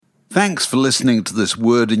Thanks for listening to this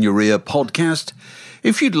Word in Your Ear podcast.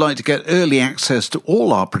 If you'd like to get early access to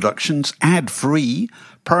all our productions ad-free,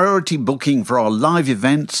 priority booking for our live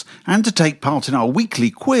events, and to take part in our weekly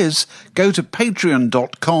quiz, go to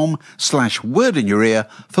patreon.com/wordinyourear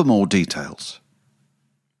for more details.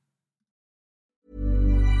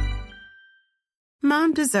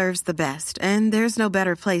 Mom deserves the best, and there's no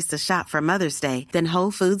better place to shop for Mother's Day than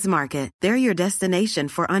Whole Foods Market. They're your destination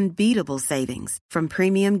for unbeatable savings, from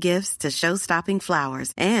premium gifts to show-stopping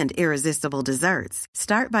flowers and irresistible desserts.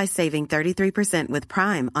 Start by saving 33% with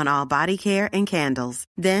Prime on all body care and candles.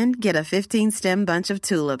 Then get a 15-stem bunch of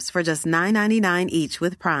tulips for just $9.99 each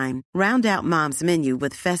with Prime. Round out Mom's menu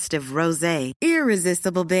with festive rosé,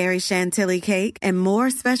 irresistible berry chantilly cake, and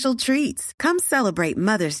more special treats. Come celebrate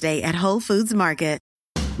Mother's Day at Whole Foods Market.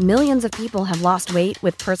 Millions of people have lost weight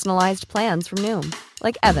with personalized plans from Noom.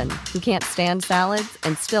 Like Evan, who can't stand salads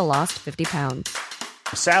and still lost 50 pounds.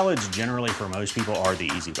 Salads generally for most people are the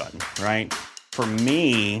easy button, right? For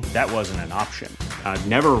me, that wasn't an option. I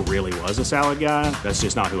never really was a salad guy. That's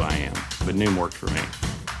just not who I am. But Noom worked for me.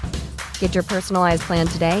 Get your personalized plan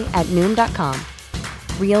today at Noom.com.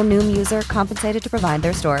 Real Noom user compensated to provide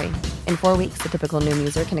their story. In 4 weeks, the typical Noom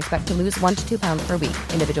user can expect to lose 1 to 2 pounds per week.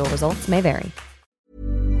 Individual results may vary.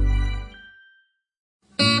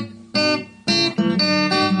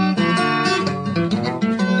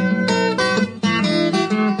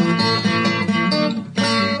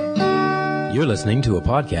 You're listening to a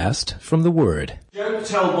podcast from The Word. Joke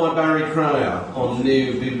told by Barry Cryer on the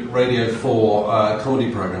new Radio 4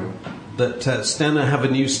 comedy programme that Stena have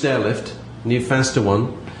a new stair lift, new faster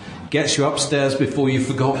one, gets you upstairs before you've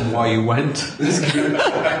forgotten why you went. That's good.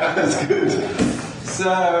 That's good.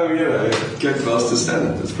 So, get faster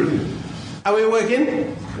Stena. That's brilliant. Are we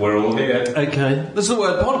working? We're all here. Okay. This is The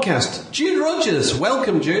Word podcast. Jude Rogers.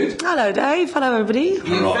 Welcome, Jude. Hello, Dave. Hello, everybody.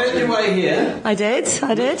 You found your way here. I did.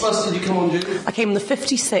 Which bus did you come on, Jude? I came on the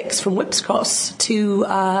 56 from Whipps Cross to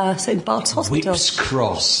St Bart's Hospital. Whipps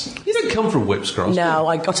Cross. You don't come from Whipps Cross. No,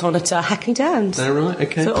 I got on at Hackney Downs. Oh, right,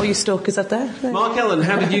 okay. So all you stalkers out there. Mark Ellen,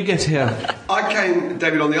 how did you get here? I came,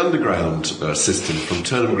 David, on the underground system from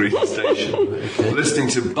Turnham Green Station, listening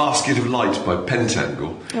to Basket of Light by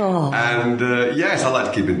Pentangle. Oh. And yes, I like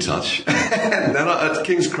to keep in touch. And then at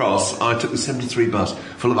King's Cross, I took the 73 bus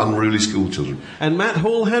full of unruly school children. And Matt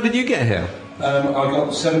Hall, how did you get here? I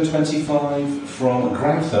got 7:25 from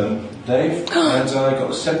Grantham, Dave, and I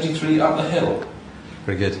got 73 up the hill.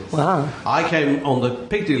 Very good. Wow. I came on the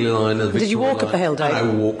Piccadilly line of the Did you walk up the hill, Dave? And I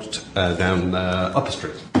walked down Upper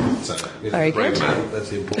Street. So, very good. That's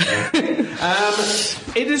the important thing.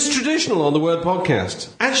 It is traditional on the Word podcast.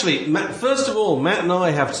 Actually, Matt, first of all, Matt and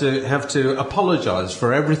I have to apologise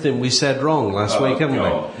for everything we said wrong last week, haven't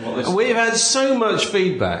we? We've had so much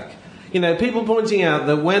feedback. People pointing out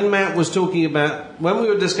that when Matt was talking about, when we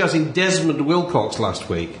were discussing Desmond Wilcox last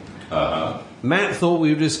week, Matt thought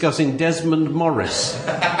we were discussing Desmond Morris,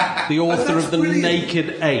 the author of The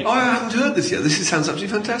Naked Ape. I haven't heard this yet. This sounds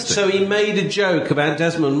absolutely fantastic. So he made a joke about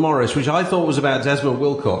Desmond Morris, which I thought was about Desmond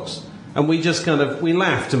Wilcox, and we just we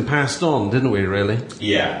laughed and passed on, didn't we, really?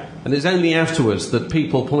 Yeah. And it's only afterwards that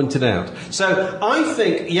people pointed out. So I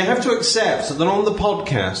think you have to accept that on the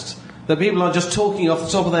podcast that people are just talking off the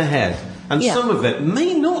top of their head, and some of it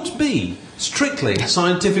may not be strictly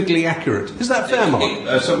scientifically accurate. Is that fair, Mark?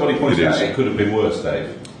 Somebody pointed out it could have been worse, Dave.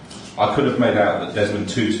 I could have made out that Desmond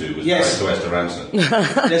Tutu was married to Esther Ranson.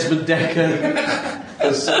 Desmond Decker.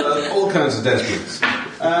 There's all kinds of Desmonds.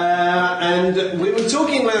 And we were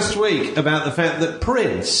talking last week about the fact that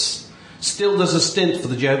Prince still does a stint for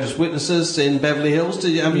the Jehovah's Witnesses in Beverly Hills.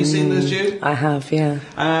 Have you seen this, Jude? I have, yeah.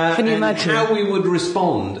 Can you imagine how we would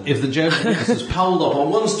respond if the Jehovah's Witnesses pulled up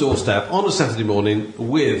on one's doorstep on a Saturday morning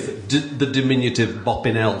with the diminutive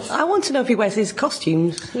bopping elf? I want to know if he wears his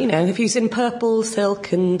costumes. If he's in purple,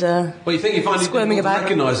 silk, and well, you think you find squirming it about?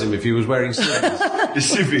 Recognise him if he was wearing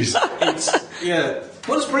civvies. Yeah.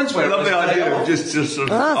 What does Prince wear? I love the idea of just sort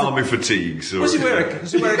of army fatigues. What's he wearing?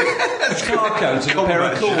 Does he wear a car coat and a pair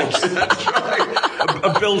of cords? That's right. A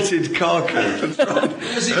belted car coat.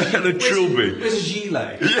 That's right. And a trilby. There's a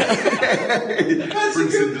gilet.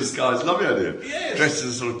 Prince in disguise. Lovely idea. Yes. Dressed as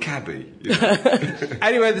a sort of cabbie.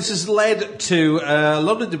 Anyway, this has led to a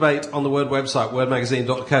lot of debate on the Word website,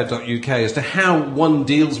 wordmagazine.co.uk, as to how one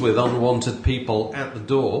deals with unwanted people at the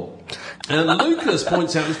door. And Lucas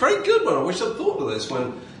points out, it's a very good one, I wish I'd thought of this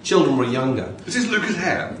when children were younger. Is this Lucas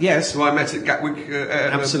Hare? Yes. Who I met at Gatwick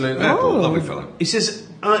Absolutely. Airport. Lovely fellow. He says,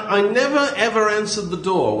 I never ever answered the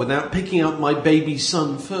door without picking up my baby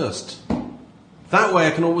son first. That way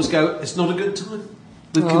I can always go, it's not a good time.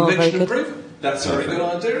 With conviction and proof. That's a very good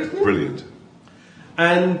idea, isn't it? Brilliant.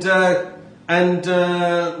 And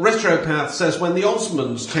Retropath says when the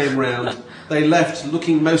Osmonds came round, they left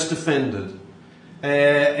looking most offended.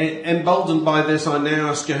 Emboldened by this, I now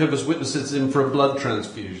ask Jehovah's Witnesses in for a blood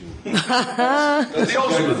transfusion. The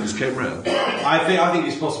Osmonds came round. I think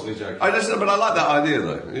he's possibly joking. But I like that idea,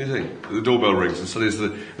 though. What do you think? The doorbell rings and suddenly it's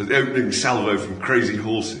the opening salvo from Crazy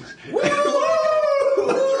Horses.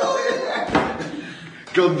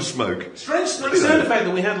 Gunsmoke. Strange sound effect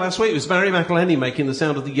that we had last week was Barry McElhenney making the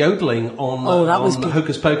sound of the yodeling on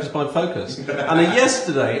Hocus Pocus by Focus. And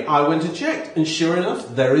yesterday I went and checked, and sure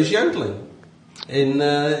enough, there is yodeling.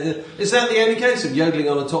 Is that the only case of yodeling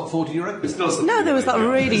on a top 40 record? No, there was that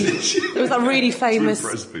really famous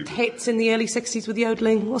hits in the early 60s with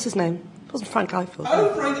yodeling. What's his name? It wasn't Frank Eiffel.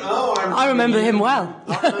 Oh, Frank! Oh, I remember him well.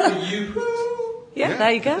 I remember you. Yeah,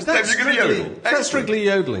 there you go. That's strictly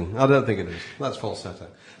yodeling. I don't think it is. That's falsetto.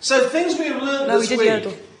 So things we have learned this week.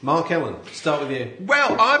 Yodel. Mark Ellen, start with you.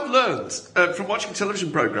 Well, I've learned from watching a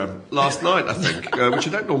television programme last night, I think, which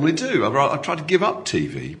I don't normally do. I've tried to give up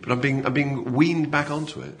TV, but I'm being weaned back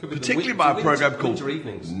onto it, particularly by a programme called I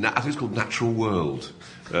think it's called Natural World.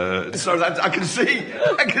 So that I can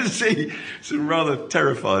see some rather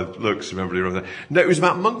terrified looks from everybody around there. No, it was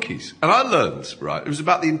about monkeys, and I learned it was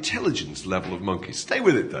about the intelligence level of monkeys. Stay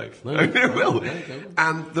with it, Dave. No, it will.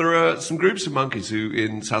 And there are some groups of monkeys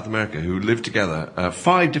in South America who live together.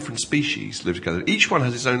 5 different species live together. Each one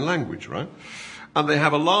has its own language, right? And they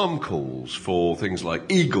have alarm calls for things like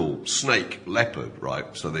eagle, snake, leopard, right?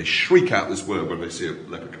 So they shriek out this word when they see a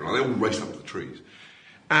leopard coming. They all race up to the trees.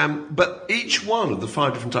 But each one of the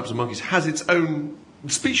 5 different types of monkeys has its own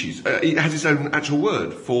species. It has its own actual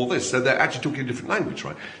word for this. So they're actually talking a different language,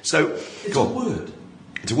 right? So it's a word.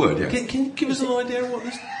 It's a word, yeah. Can you give us an idea of what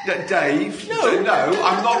this... Dave? No,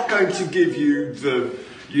 I'm not going to give you the...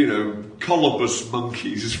 Colobus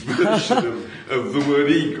monkeys version of the word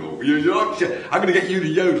eagle. I'm going to get you to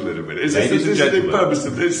yodel in a minute. This is the purpose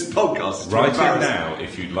of this podcast. Right now,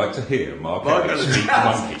 if you'd like to hear Mark speak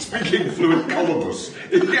monkey. Speaking fluent Colobus.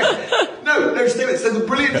 No, Stephen, so the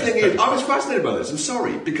brilliant thing is, I was fascinated by this, I'm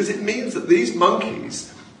sorry, because it means that these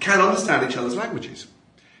monkeys can understand each other's languages.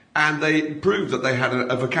 And they proved that they had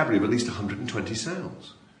a vocabulary of at least 120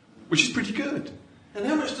 sounds, which is pretty good. And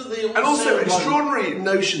how much do they all And also extraordinary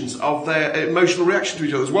notions of their emotional reaction to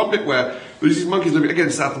each other. There's one bit where there's these monkeys living, again,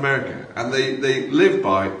 in South America, and they live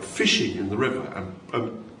by fishing in the river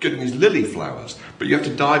and getting these lily flowers, but you have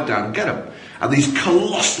to dive down and get them. And these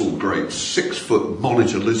colossal, great 6-foot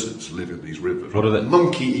monitor lizards live in these rivers. What are they?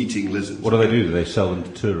 Monkey-eating lizards. What do they do? Do they sell them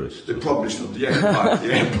to tourists? They probably sell them, by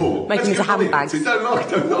the airport. Make them into handbags.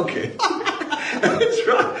 Don't knock it. That's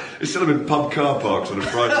right. They sell them in pub car parks on a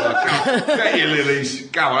Friday night. Get your lilies.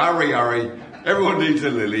 Go on, hurry. Everyone needs a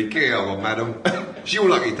lily. Get on, madam. It's your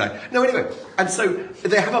lucky day. No, anyway. And so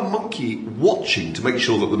they have a monkey watching to make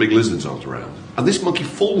sure that the big lizards aren't around. And this monkey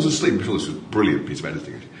falls asleep. I thought this was a brilliant piece of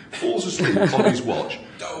editing. Falls asleep on his watch.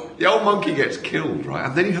 The old monkey gets killed, right?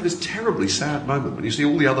 And then you have this terribly sad moment when you see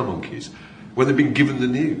all the other monkeys when they've been given the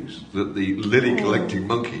news that the lily-collecting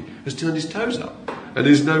monkey has turned his toes up and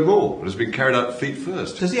is no more and has been carried out feet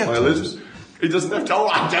first. Does he have by toes? a lizard. He doesn't have toes.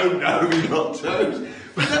 I don't know. He's got toes.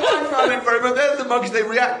 But then I found it very much. They're the monkeys. They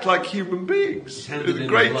react like human beings. He's handed in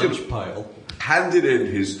great his lunch pile. Handed in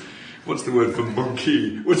his. What's the word for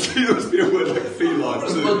monkey? There must be a word like feline. What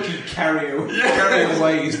does monkey carry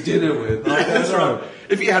away his dinner with? That's right.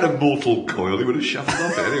 If he had a mortal coil, he would have shoved it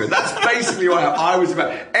off it. Anyway, that's basically what I was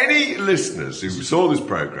about. Any listeners who saw this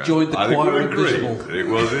programme, joined the choir of Invisible. It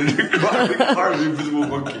was the choir of the Invisible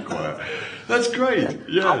Monkey Choir. That's great.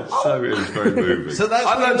 Yeah, so it was very moving. So that's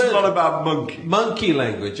I learned a lot about monkey. Monkey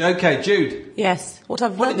language. Okay, Jude. Yes. What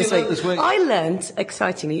I've learned did you learn this week? I learned,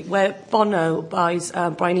 excitingly, where Bono buys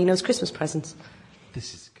Brian Eno's Christmas presents.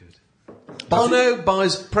 This is good. Bono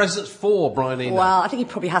buys presents for Brian Eno. Well, I think he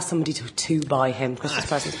probably has somebody to buy him Christmas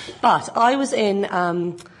presents. But I was in...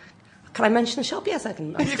 can I mention the shop? Yes, I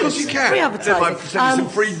can. Of course you can. Free advertising. They might send you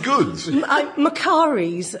some free goods.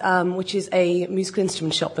 Macari's, which is a musical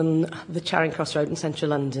instrument shop on the Charing Cross Road in central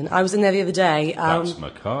London. I was in there the other day. That's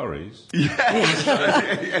Macari's.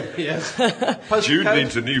 Yes. Jude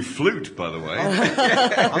needs a new flute, by the way.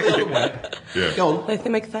 Yeah. Go on. They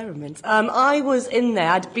make theremins. I was in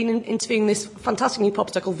there. I'd been interviewing this fantastic new pop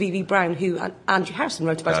star called Vivi Brown, who Andrew Harrison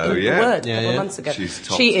wrote about in The Word a couple of months ago.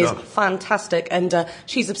 She is fantastic, and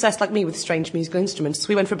she's obsessed like me with strange musical instruments. So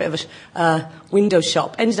we went for a bit of a window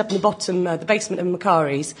shop. Ended up in the bottom, the basement of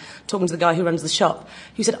Macari's, talking to the guy who runs the shop,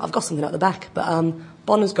 who said, "I've got something at the back, but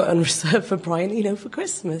Bono's got on reserve for Brian Eno for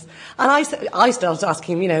Christmas." And I started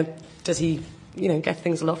asking him, does he get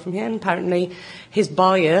things a lot from here. And apparently his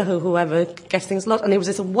buyer, or whoever, gets things a lot. And there was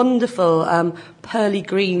this wonderful pearly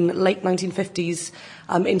green late 1950s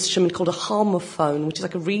instrument called a harmophone, which is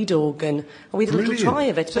like a reed organ. And we did a little try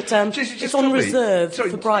of it, but it's on reserve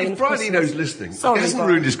for Brian. If Brian Eno's listening, he hasn't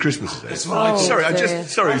ruined his Christmas today.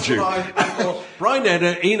 Sorry, Jude. Brian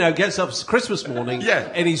Eno gets up Christmas morning,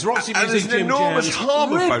 and he's Roxy Music Gym enormous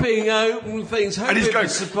harmophone, ripping open things, and he's going.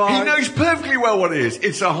 He knows perfectly well what it is.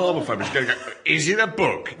 It's a harmophone. He's going to go. Is it a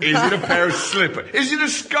book? Is it a pair of slippers? Is it a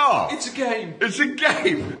scarf? It's a game. It's a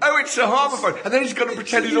game. Oh, it's a harmophone, and then he's got to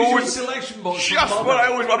pretend he's always selection box. Just what I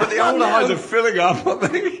always want. But the old eyes are filling up.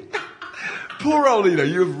 Poor old Eno,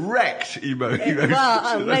 you have wrecked emo.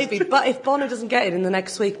 Well, maybe, but if Bono doesn't get it in the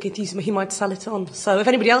next week, he might sell it on. So if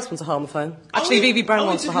anybody else wants a harmophone, actually, VV Brown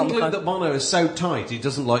wants a harmophone. That Bono is so tight, he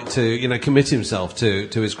doesn't like to, commit himself to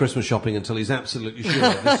his Christmas shopping until he's absolutely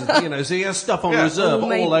sure. So he has stuff on reserve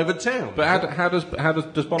all over town. But how does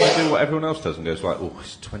Bono do what everyone else does and goes like, oh,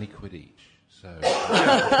 it's 20 quid each. So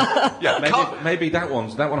maybe that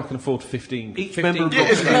one I can afford 15. Each member of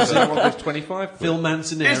that one goes 25. Phil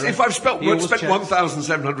Manzanera. If I've spent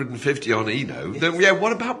 1,750 on Eno, then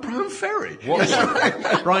what about Brian Ferry?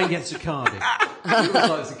 Brian gets a Cardiff. He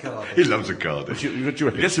likes a Cardiff. He loves a Cardiff. What do you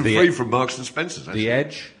reckon? He gets them free from Marks and Spencer's. The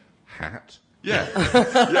Edge hat. Yeah,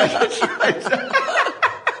 that's right.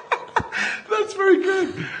 That's very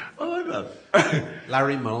good. I like that.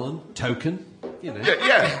 Larry Mullen, token. Yeah.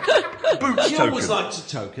 Boots he token. Always likes a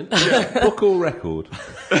token. Book or record?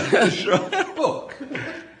 Book.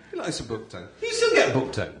 He likes a book token. You still get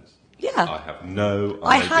book tokens? Yeah. I have no idea.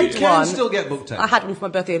 I had one. You can still get book tokens. I had one for my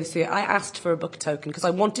birthday this year. I asked for a book token because I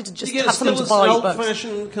wanted to just you have something to buy old books.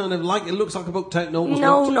 fashioned kind of like it looks like a book token.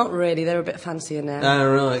 No, not really. They're a bit fancier now.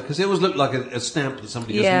 Oh, right, because it always looked like a stamp that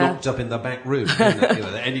somebody just knocked up in the back room.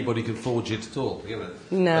 That anybody could forge it at all.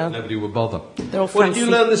 No, nobody would bother. They're all fancy. What did you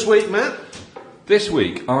learn this week, Matt? This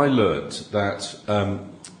week I learnt that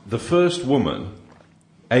the first woman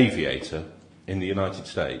aviator in the United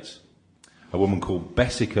States, a woman called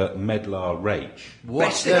Bessica Medlar-Rach.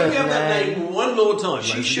 What? Can we have that name one more time?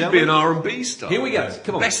 She should be an R&B star. Here we go.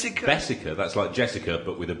 Come on. Bessica, that's like Jessica,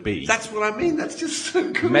 but with a B. That's what I mean. That's just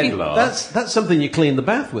so good. Medlar. That's something you clean the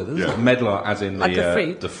bath with, isn't it? Medlar, as in like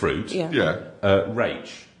the fruit. Yeah. Rach.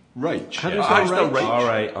 Rach. How do you spell Rach?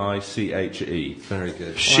 R-A-I-C-H-E. Very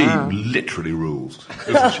good. She literally rules,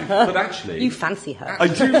 isn't she? But actually... You fancy her. I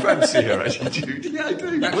do fancy her, actually. Yeah, I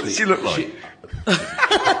do. What does she look like?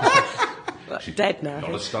 She's dead now.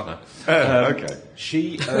 Not a stunner. Okay.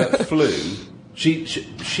 She flew...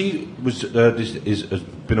 She was has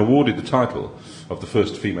been awarded the title of the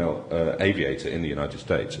first female aviator in the United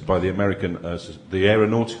States by the the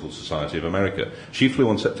Aeronautical Society of America. She flew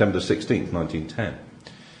on September 16th, 1910.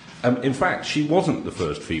 In fact, she wasn't the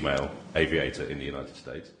first female aviator in the United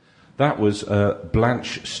States. That was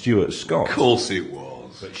Blanche Stewart Scott. Of course it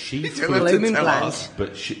was. But she flew.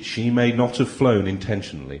 But she may not have flown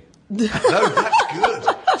intentionally. No, that's good.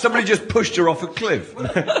 Somebody just pushed her off a cliff.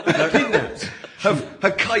 Kidnapped.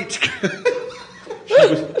 Her kite.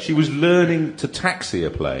 She was learning to taxi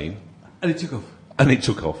a plane. And it took off. And it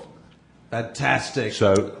took off. Fantastic.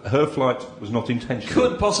 So her flight was not intentional.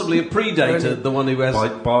 Could possibly have predated the one who has...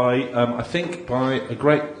 I think by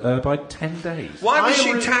 10 days. Why was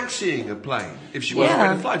she taxiing a plane if she wasn't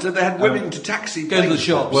going to fly? So they had women to taxi Go to the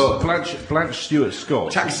shops. Well, Blanche Stewart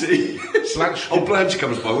Scott. Taxi. Blanche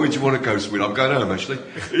comes by. Where do you want to go, sweet? I'm going home, actually.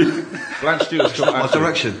 Blanche Stewart Scott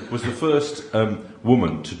direction. Was the first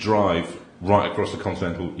woman to drive right across the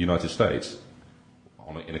continental United States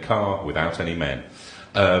in a car without any men.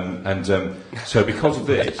 So because of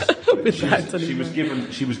this,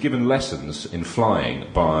 she was given lessons in flying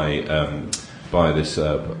by this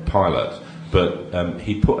pilot, but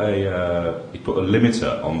he put a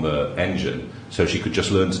limiter on the engine so she could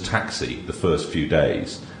just learn to taxi the first few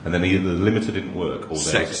days, and then either the limiter didn't work or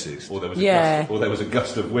there was a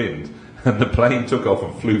gust of wind, and the plane took off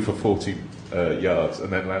and flew for 40 yards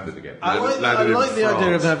and then landed again. I like the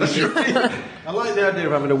idea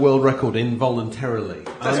of having a world record involuntarily.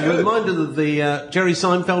 I'm reminded of the Jerry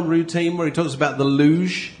Seinfeld routine where he talks about the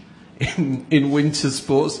luge in winter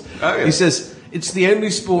sports. Oh, yeah. He says it's the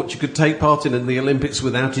only sport you could take part in the Olympics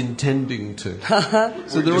without intending to.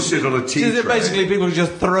 So you sit on a tea tray. Basically, people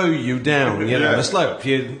just throw you down, the slope,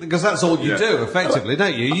 because that's all you do, effectively,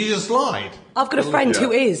 don't you? You just slide. I've got a friend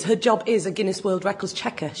who her job is a Guinness World Records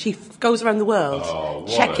checker. She goes around the world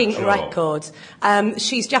checking records.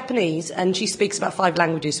 She's Japanese and she speaks about 5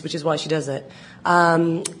 languages, which is why she does it.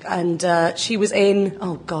 And she was in,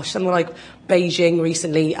 something like Beijing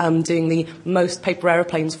recently, doing the most paper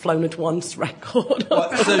aeroplanes flown at once record.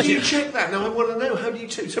 How do you check that? Now I want to know. How do you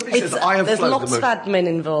check? Somebody says I have There's flown lots of admin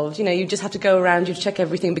involved. You know, you just have to go around, you check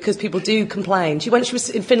everything because people do complain. She was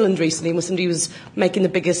in Finland recently when somebody was making the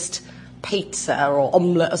biggest pizza or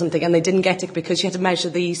omelette or something, and they didn't get it because you had to measure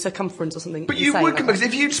the circumference or something. But you would, because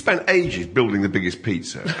if you'd spent ages building the biggest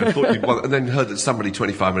pizza and then heard that somebody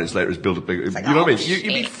 25 minutes later has built a bigger, you know what I mean? You'd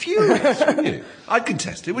be furious, wouldn't you? I'd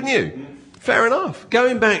contest it, wouldn't you? Fair enough.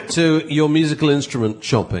 Going back to your musical instrument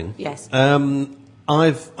shopping. Yes.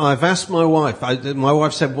 I've asked my wife. My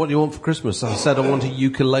wife said, "What do you want for Christmas?" I said, "I want a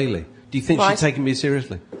ukulele." Do you think she's taking me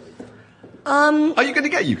seriously? Are you going to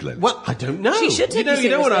get a ukulele? Well, I don't know. She should take you you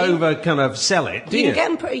don't want to seriously. sell it, do you? You can get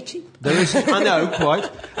them pretty cheap. I know, quite.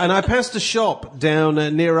 And I passed a shop down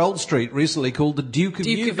near Old Street recently called the Duke of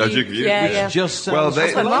York. Duke of York. Yeah. Just well,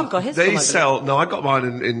 that's where Mark got his they from, sell. No, I got mine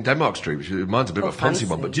in Denmark Street, which mine's a bit of a fancy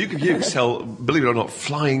one. But Duke of York sell, believe it or not,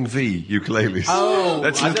 Flying V ukuleles. Oh,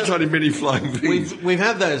 that's just tiny mini Flying Vs. We've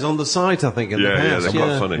had those on the site, I think, in the past. Yeah, they're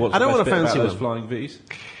quite funny. What's I don't the want best to bit fancy about one. those Flying Vs?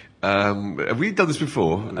 Have we done this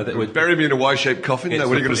before? Would bury me in a Y-shaped coffin? No,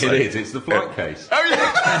 what are you going to say? It is. It's the flight case. Oh,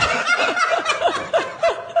 yeah.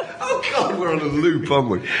 Oh, God, we're on a loop, aren't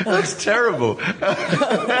we? That's terrible.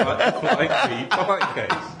 Flight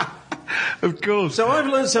case. Of course. So I've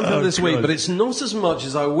learned something this week, but it's not as much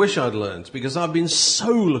as I wish I'd learned, because I've been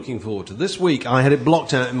so looking forward to this week. I had it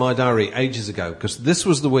blocked out in my diary ages ago, because this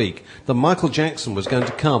was the week that Michael Jackson was going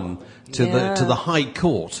to come to the High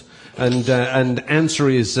Court and answer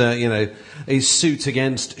his his suit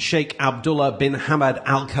against Sheikh Abdullah bin Hamad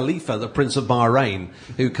Al Khalifa, the Prince of Bahrain,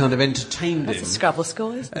 who kind of entertained him. That's a Scrabble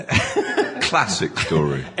score, isn't it? Classic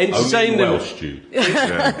story. Entertained him. Welsh, Jude.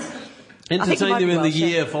 Entertained him in the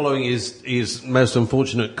year following his most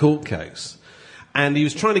unfortunate court case. And he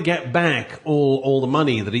was trying to get back all the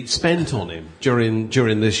money that he'd spent on him during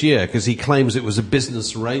this year, because he claims it was a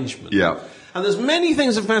business arrangement. Yeah. And there's many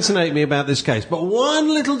things that fascinate me about this case, but one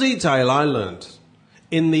little detail I learnt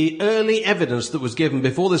in the early evidence that was given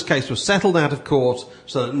before this case was settled out of court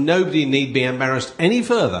so that nobody need be embarrassed any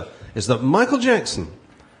further is that Michael Jackson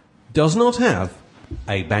does not have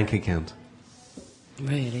a bank account.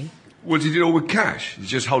 Really? What did he do all with cash? He's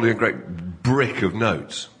just holding a great brick of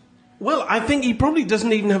notes. Well, I think he probably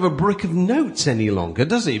doesn't even have a brick of notes any longer,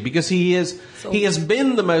 does he? Because he has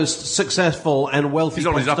been the most successful and wealthy. He's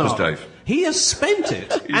on his uppers, star. Dave. He has spent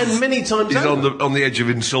it, and many times he's over. on the edge of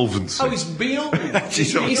insolvency. Oh, he's beyond.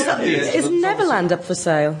 Is Neverland up for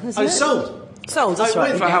sale? Isn't it? Sold. Sold, that's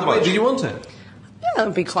right. For how much? Did you want it? Yeah, that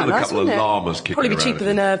would be quite Still a nice, couple of wouldn't it? llamas kicking Probably be around. cheaper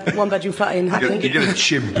than a one-bedroom flat in Hackney. You get a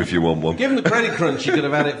chimp if you want one. Given the credit crunch, you could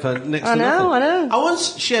have had it for next to nothing. I know. I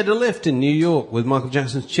once shared a lift in New York with Michael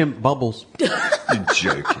Jackson's chimp Bubbles. You're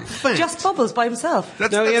joking. Just Bubbles by himself. He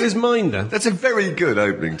had his minder. That's a very good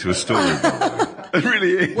opening to a story. It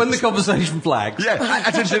really is. When the conversation flags. Yeah,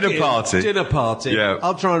 at a dinner party. Dinner party. Yeah.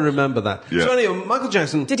 I'll try and remember that. Yeah. So anyway, Michael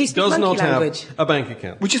Jackson Did he speak does not monkey language? have a bank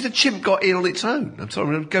account. Which is the chimp got in on its own. I'm sorry,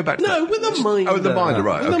 I'm going to go back to No, that. with a minder. Oh, with the minder,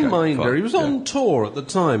 right. With okay, a minder. fine. He was on tour at the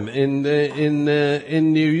time in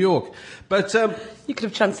New York. But You could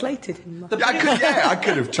have translated him. I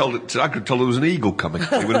could have told it. I could have told there was an eagle coming.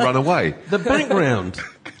 He would have run away. the background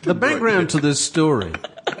to this story.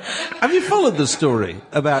 Have you followed the story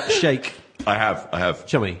about Sheikh? I have.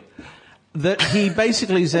 Chummy, that he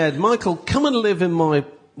basically said, Michael, come and live in one of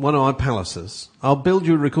my palaces. I'll build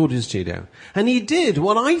you a recording studio. And he did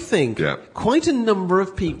what I think quite a number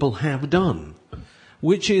of people have done,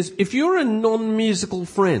 which is, if you're a non-musical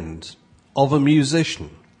friend of a musician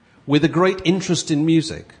with a great interest in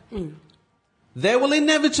music, there will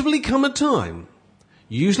inevitably come a time,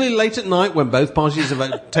 usually late at night when both parties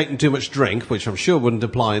have taken too much drink, which I'm sure wouldn't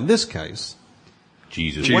apply in this case.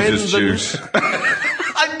 Jesus juice.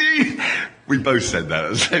 I knew. We both said that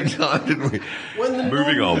at the same time, didn't we?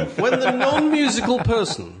 Moving on. When the non-musical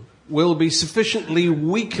person will be sufficiently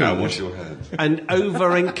weakened and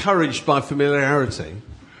over-encouraged by familiarity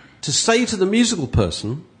to say to the musical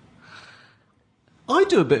person, I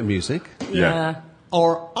do a bit of music. Yeah.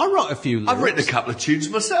 Or I write a few lyrics. I've written a couple of tunes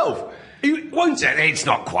myself. It's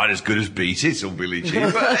not quite as good as Beat It or Billie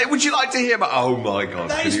Jean, but would you like to hear about... Oh, my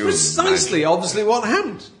God. That is precisely, obviously, what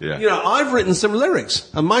happened. Yeah. You know, I've written some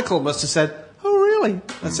lyrics, and Michael must have said, oh, really?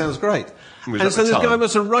 That sounds great. And so this guy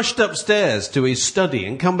must have rushed upstairs to his study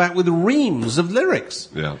and come back with reams of lyrics.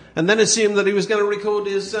 Yeah. And then assumed that he was going to record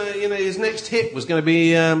his next hit was going to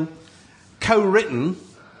be co-written.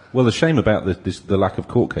 Well, the shame about the lack of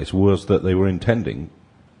court case was that they were intending,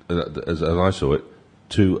 as I saw it,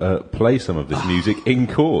 to play some of this music in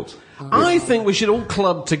court. I think we should all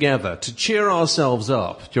club together to cheer ourselves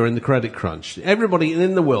up during the credit crunch. Everybody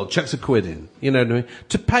in the world chucks a quid in, you know what I mean,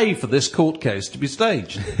 to pay for this court case to be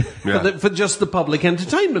staged. For just the public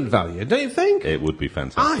entertainment value, don't you think? It would be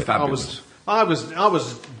fantastic. I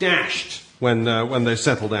was dashed when they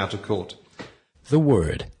settled out of court. The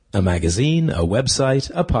Word. A magazine, a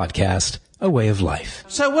website, a podcast, a way of life.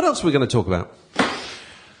 So what else are we going to talk about?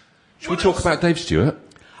 Should we talk about Dave Stewart?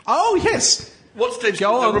 Oh, yes. What's Dave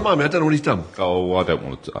Stewart? Remind me, I don't know what he's done. Oh, I don't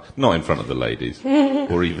want to... Not in front of the ladies.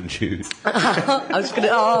 Or even Jude. I was going to...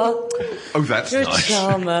 Oh, that's you're nice. a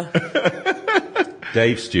charmer.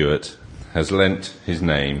 Dave Stewart has lent his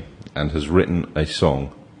name and has written a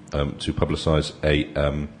song to publicise a...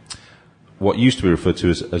 what used to be referred to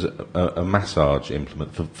as a massage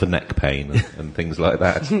implement for neck pain and things like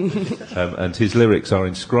that. And his lyrics are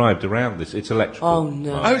inscribed around this. It's electrical. Oh,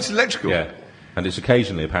 no. Oh, it's electrical? Yeah. And it's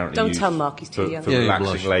occasionally apparently Don't used tell Mark he's too young. for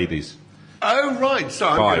relaxing ladies. Oh, right. So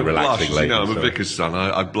By I'm going to blush. relaxing ladies, I'm a sorry. vicar's son.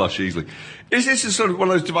 I blush easily. Is this a sort of one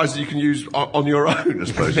of those devices you can use on your own, I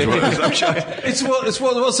suppose? It's what's the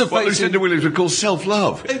what face Lucinda Williams would call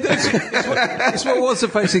self-love. It's what the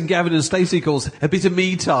face in Gavin and Stacey calls a bit of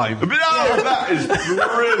me time. Oh, that is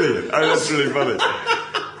brilliant. Oh, that's really funny.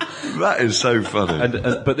 That is so funny.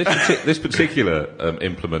 But this particular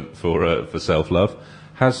implement for self-love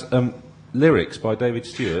has lyrics by David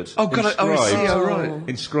Stewart. Oh, God, I see. Oh, right.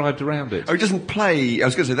 Inscribed around it. Oh, it doesn't play. I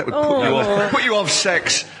was going to say that would put you off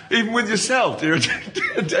sex, even with yourself. Do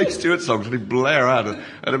a Dave Stewart song to blare out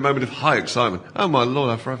at a moment of high excitement. Oh my Lord,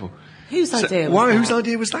 how frightful! Whose idea was that? Whose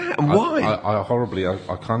idea was that, and why? I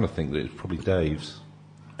kind of think that it's probably Dave's.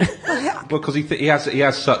 Well, because he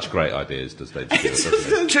has such great ideas, does Dave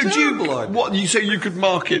Stewart? What you say? You could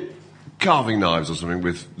market carving knives or something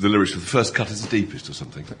with the lyrics of "The first cut is the deepest" or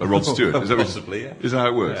something. A Rod Stewart. Is that possibly? Yeah. Is that how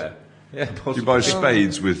it works? Yeah, possibly. You buy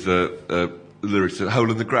spades with lyrics to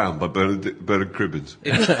 "Hole in the Ground" by Bernard Cribbins.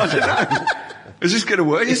 Is this going to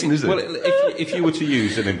work? Isn't it? Well, if you were to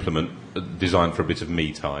use an implement designed for a bit of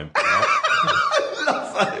me time.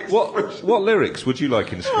 What lyrics would you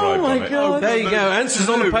like inscribed on it? God. Oh, there you go. Answers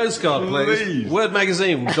on a postcard, please.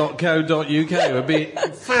 Wordmagazine.co.uk. Would be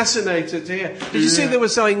fascinated to hear. Did you see they were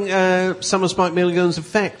selling Summer Spike Milligan's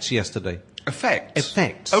effects yesterday?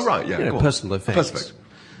 Effects. Oh, right, yeah. Personal effects. Perfect.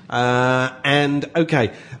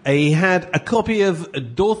 He had a copy of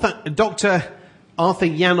Dr. Arthur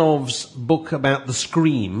Yanov's book about the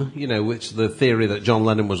Scream, which the theory that John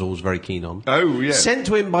Lennon was always very keen on. Oh, yeah. Sent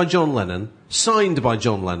to him by John Lennon, signed by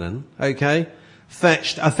John Lennon,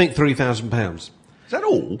 fetched, I think, £3,000. Is that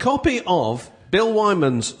all? Copy of Bill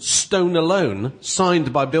Wyman's Stone Alone,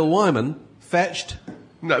 signed by Bill Wyman, fetched...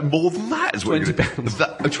 No, more than that is what £20.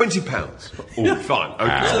 £20. Oh, fine.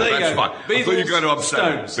 Okay, So there you that's go. fine. I thought you were going to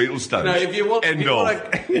upset Stones. Beatles, Stones. No, if you want... End if you of.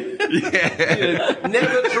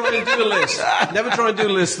 Never try and do a list. Never try and do a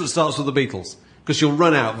list that starts with the Beatles. Because you'll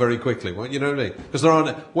run out very quickly, won't you? Know what I mean? Because there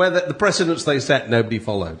aren't... Where the precedents they set, nobody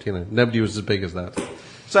followed, Nobody was as big as that.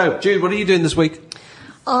 So, Jude, what are you doing this week?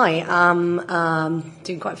 I am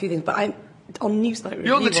doing quite a few things, but I'm on Newsnight Review.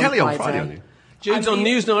 You're on the telly on Friday, aren't you? Jude's on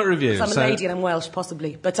Newsnight Review. I'm a lady and I'm Welsh,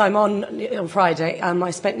 possibly. But I'm on Friday. I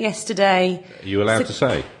spent yesterday... Are you allowed to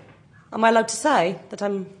say? Am I allowed to say that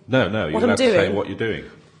I'm... No, you're allowed to say what you're doing.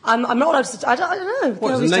 I'm not allowed to... I don't know. What,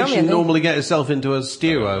 does the nation normally get itself into a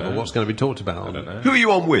stew over what's going to be talked about? I don't know. Who are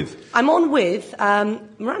you on with? I'm on with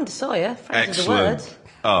Miranda Sawyer, friend of the word.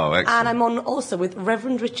 Oh, excellent. And I'm on also with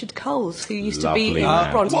Reverend Richard Coles, who used to be in Lovely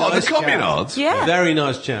man. Bronze. What, the communards? Yeah. Very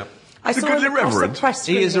nice chap. I The saw good him across the Reverend? press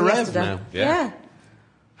He is a screening rev yesterday. now. Yeah.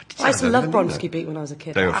 I used to love Bronski Beat when I was a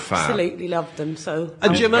kid. They were I fab. absolutely loved them. So.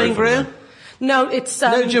 And Jermaine Greer? No, it's...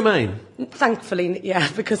 No Jermaine? Thankfully, yeah,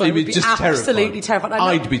 because You'd I would be be just absolutely terrified.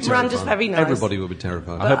 I'd be terrified. Miranda's very nice. Everybody would be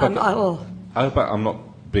terrified. But, I hope I'm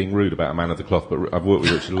not being rude about a man of the cloth, but I've worked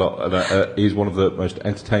with Richard a lot, and he's one of the most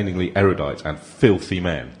entertainingly erudite and filthy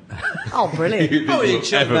men. Oh, brilliant. Oh, you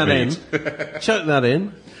chuck that in. Chuck that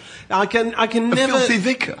in. I can never... filthy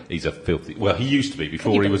vicar? He's a filthy... Well, he used to be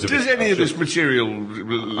before he was a... Does any of this material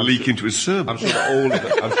leak into his sermon? I'm sure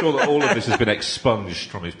that all of this has been expunged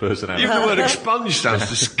from his personality. Even the word expunge sounds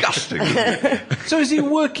disgusting. So is he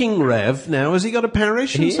working Rev now? Has he got a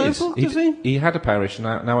parish and so forth? Does he? He had a parish.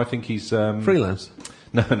 Now I think he's... Freelance?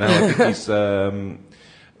 No, I think he's...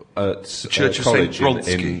 Church of St.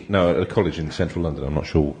 Bronski. A college in central London. I'm not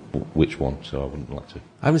sure which one, so I wouldn't like to.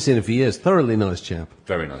 I haven't seen him for years. Thoroughly nice chap.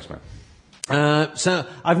 Very nice man. So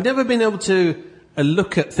I've never been able to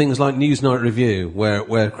look at things like Newsnight Review,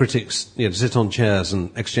 where critics sit on chairs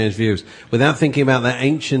and exchange views, without thinking about that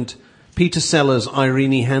ancient Peter Sellers'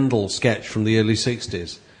 Irene Handel sketch from the early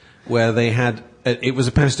 60s, where they had... It was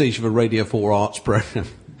a pastiche of a Radio 4 arts programme,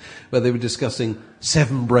 where they were discussing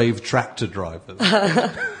 7 brave tractor drivers,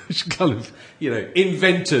 which kind of,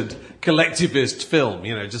 invented collectivist film,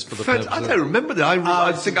 just for the purpose I don't remember that.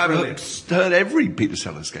 I think I've heard every Peter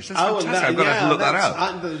Sellers sketch. That's fantastic. I've got to have to look that out.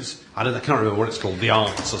 I can't remember what it's called, The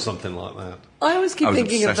Arts or something like that. I always keep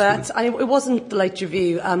thinking of that. It wasn't The Late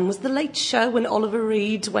Review. Was The Late Show when Oliver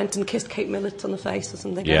Reed went and kissed Kate Millett on the face or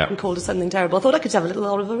something? Yeah. And called her something terrible. I thought I could have a little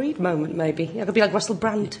Oliver Reed moment, maybe. I could be like Russell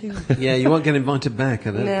Brand too. Yeah, you won't get invited back,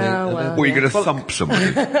 I don't think. Or you're going to thump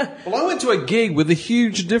somebody. Well, I went to a gig with a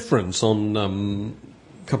huge difference on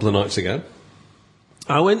a couple of nights ago.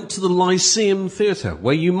 I went to the Lyceum Theatre,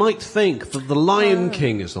 where you might think that The Lion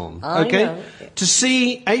King is on, to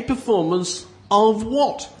see a performance of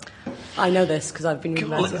what? I know this because I've been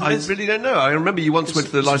reading about it. I really don't know. I remember you once went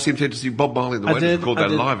to the Lyceum Theatre to see Bob Marley and the Wailers record their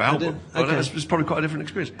live album. Okay. It was probably quite a different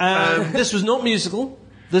experience. This was not musical.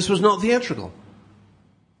 This was not theatrical.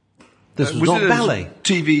 This was not ballet.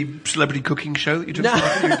 TV celebrity cooking show that you took?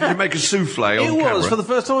 Did you make a souffle on camera? It was, for the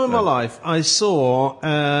first time in my life, I saw,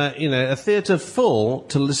 a theatre full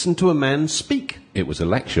to listen to a man speak. It was a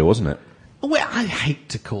lecture, wasn't it? Well, I hate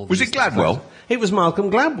to call this. Was it Gladwell? It was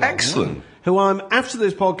Malcolm Gladwell. Excellent. Who after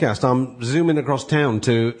this podcast, I'm zooming across town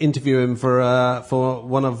to interview him for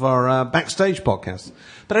one of our backstage podcasts.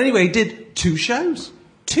 But anyway, he did 2 shows.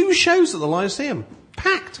 2 shows at the Lyceum.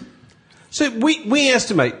 Packed. So we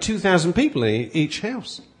estimate 2,000 people in each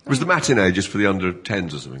house. Was the matinee just for the under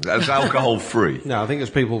 10s or something? That was alcohol free. No, I think it's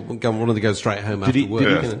people wanting to go straight home after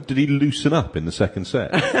work. Did he loosen up in the second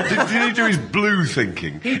set? did he do his blue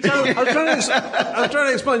thinking? I was trying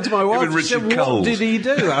to explain to my wife. She said, what did he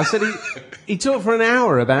do? I said he talked for an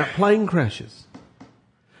hour about plane crashes.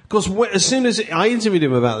 Of course, as soon as I interviewed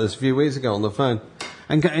him about this a few weeks ago on the phone,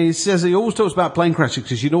 and he says he always talks about plane crashes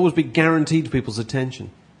because you'd always be guaranteed people's attention.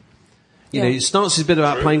 He starts his bit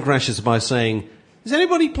about plane crashes by saying, is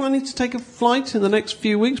anybody planning to take a flight in the next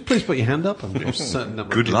few weeks? Please put your hand up.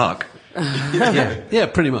 Good luck. Yeah,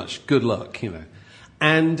 pretty much. Good luck,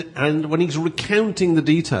 And when he's recounting the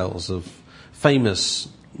details of famous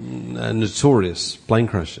and notorious plane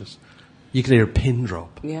crashes, you can hear a pin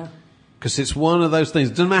drop. Yeah. Because it's one of those things.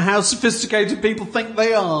 It doesn't matter how sophisticated people think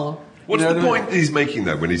they are. What's the point he's making,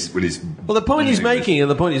 though, when he's... Well, the point he's making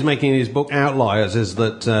in his book Outliers is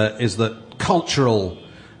that cultural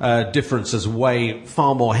differences weigh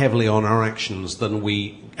far more heavily on our actions than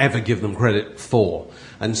we ever give them credit for.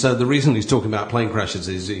 And so the reason he's talking about plane crashes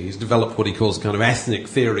is he's developed what he calls a kind of ethnic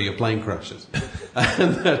theory of plane crashes.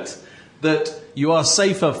 And that you are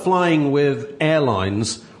safer flying with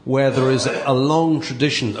airlines where there is a long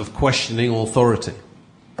tradition of questioning authority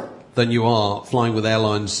than you are flying with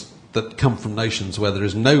airlines that come from nations where there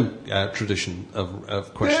is no tradition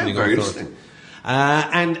of questioning authority.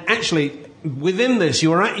 And actually, within this,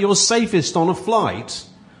 you're at your safest on a flight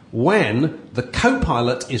when the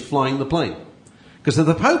co-pilot is flying the plane. Because if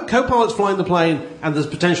the co-pilot's flying the plane and there's a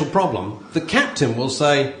potential problem, the captain will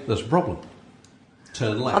say, there's a problem.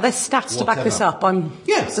 Turn left. Are there stats to back this up? I'm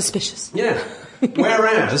suspicious. Yeah.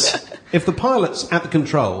 Whereas, if the pilot's at the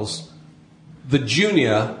controls, the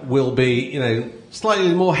junior will be,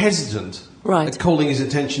 slightly more hesitant at calling his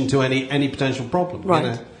attention to any potential problem. Right.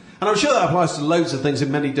 And I'm sure that applies to loads of things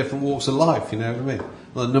in many different walks of life, you know what I mean?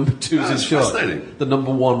 Well, the number 2 is sure. The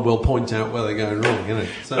number 1 will point out where they're going wrong,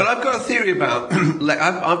 So. But I've got a theory about...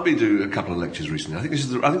 I've been doing a couple of lectures recently. I think this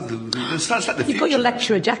is sounds like the future. You've got your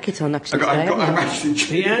lecturer jacket on, actually,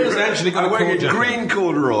 He has actually got I'm wearing a green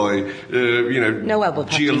corduroy, no elbow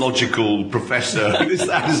patches. Geological professor. It's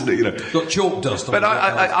that, isn't it? Got chalk dust on. But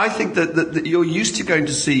I think that you're used to going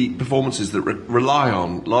to see performances that rely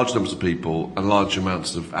on large numbers of people and large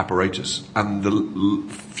amounts of apparatus. And the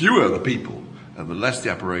fewer the people and the less the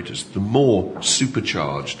apparatus, the more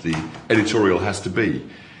supercharged the editorial has to be.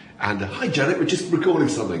 And, hi Janet, we're just recording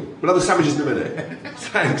something. We'll have the sandwiches in a minute.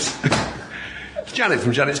 Thanks. It's Janet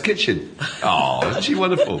from Janet's Kitchen. Oh, isn't she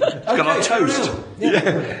wonderful? She's got our toast.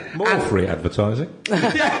 Yeah. More free advertising.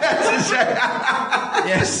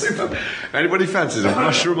 Yes. Anybody fancies a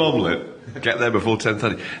mushroom omelette? Get there before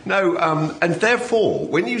 10:30. No, and therefore,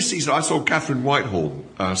 when you see... So I saw Catherine Whitehall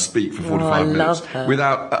speak for 45 minutes. Love her.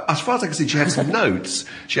 Without... as far as I can see, she had some notes.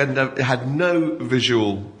 She had no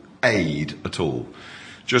visual aid at all.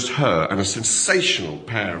 Just her and a sensational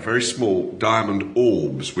pair of very small diamond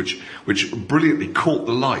orbs, which brilliantly caught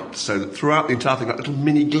the light, so that throughout the entire thing, like little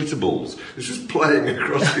mini glitter balls, this was playing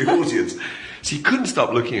across the audience. So you couldn't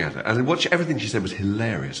stop looking at her, and everything she said was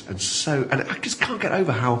hilarious, and I just can't get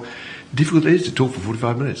over how difficult it is to talk for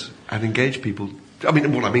 45 minutes and engage people I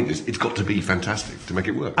mean, what I mean is, it's got to be fantastic to make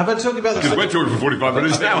it work. Have I told you about this? Because we're talking for 45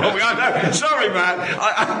 minutes now, aren't we? I know. Sorry, Matt.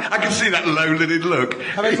 I can see that low-lidded look.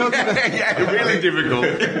 Have I told you about... yeah, really difficult.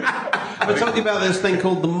 Have I told you about this thing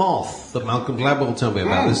called The Moth that Malcolm Gladwell told me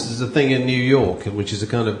about? This is a thing in New York, which is a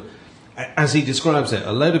kind of, as he describes it,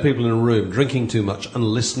 a load of people in a room drinking too much and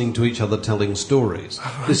listening to each other telling stories.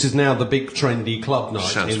 This is now the big trendy club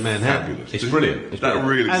night in Manhattan. Fabulous. It's brilliant. That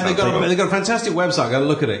really and they've got a fantastic website. Go and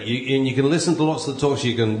look at it. You can listen to lots of the talks.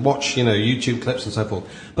 You can watch, YouTube clips and so forth.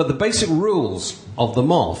 But the basic rules of The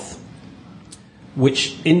Moth,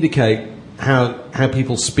 which indicate how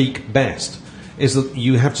people speak best, is that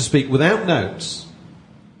you have to speak without notes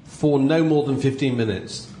for no more than 15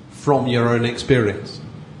 minutes from your own experience.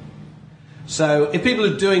 So if people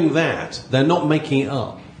are doing that, they're not making it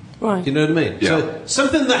up. Right. Do you know what I mean? Yeah. So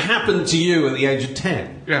something that happened to you at the age of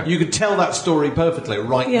 10, you could tell that story perfectly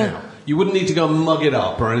right now. You wouldn't need to go and mug it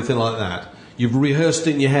up or anything like that. You've rehearsed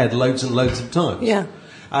it in your head loads and loads of times. Yeah.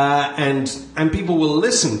 And people will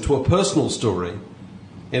listen to a personal story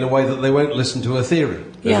in a way that they won't listen to a theory.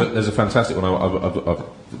 There's a fantastic one. I've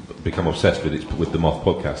become obsessed with it, with the Moth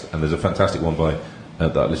podcast, and there's a fantastic one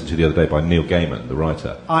that I listened to the other day by Neil Gaiman, the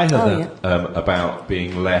writer. I heard that. About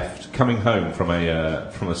being left, coming home from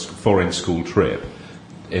a foreign school trip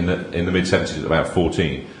in the mid-70s at about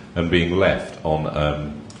 14, and being left on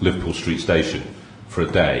Liverpool Street Station for a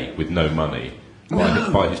day with no money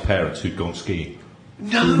by his parents who'd gone skiing.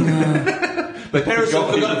 No. But parents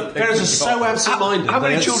are so absent-minded. How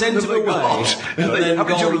many children have they got? How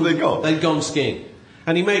many children have they got? They've gone skiing.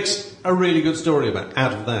 And he makes a really good story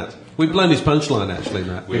out of that. We've blown his punchline, actually,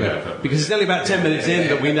 Matt. Because it's only about 10 minutes in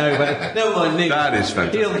that we know about... Never mind, Nick. That is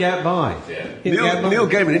fantastic. He'll get by. Neil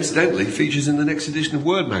Gaiman, incidentally, features in the next edition of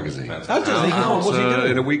Word magazine. What's he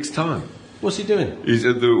doing? In a week's time. What's he doing? He's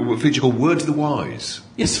the feature called Word to the Wise.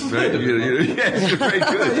 Yes, very good.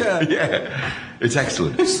 Yeah. It's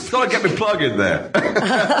excellent. Got to get my plug in there.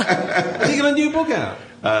 Has he got a new book out?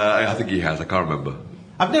 I think he has. I can't remember.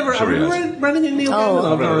 I've never read any Neil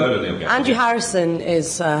Gaiman. Andrew Harrison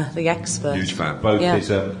is the expert. Huge fan.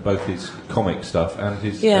 Both his comic stuff and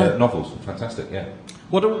his novels. Fantastic, yeah.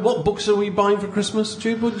 What books are we buying for Christmas,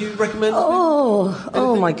 Jude? Would you recommend?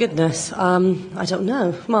 Oh my goodness. I don't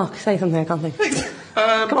know. Mark, say something. I can't think.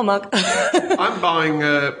 Come on, Mark. I'm buying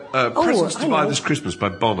Presents to Buy This Christmas by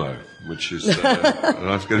Bono, which is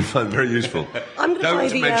I'm going to find very useful.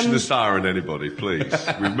 Don't mention the siren, anybody, please.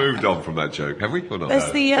 We've moved on from that joke, have we? Or not?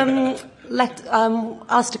 There's the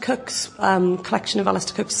Alistair Cook's collection of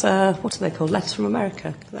Alistair Cook's what are they called? Letters from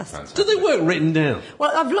America. Do they weren't written down?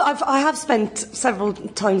 Well, I have spent several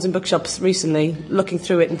times in bookshops recently looking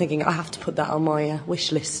through it and thinking I have to put that on my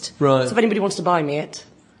wish list. Right. So if anybody wants to buy me it.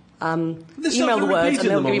 Email the words and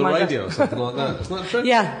they'll give you my radio or something like that. Isn't that true?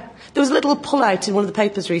 Yeah. There was a little pull-out in one of the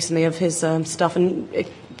papers recently of his stuff, and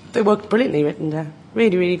they worked brilliantly written there.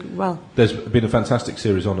 Really, really well. There's been a fantastic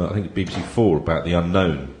series on, I think, BBC 4 about the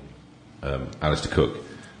unknown Alistair Cook,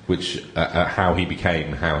 which how he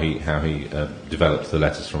developed the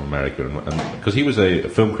Letters from America, and because he was a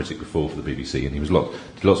film critic before for the BBC, and he was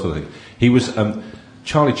did lots of other things. He was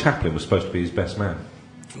Charlie Chaplin was supposed to be his best man.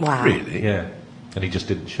 Wow. Really? Yeah. And he just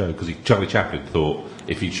didn't show, because Charlie Chaplin thought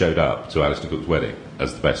if he showed up to Alistair Cook's wedding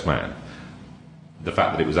as the best man, the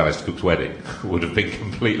fact that it was Alistair Cook's wedding would have been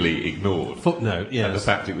completely ignored. Footnote, yes. And the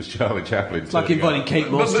fact it was Charlie Chaplin. It's like inviting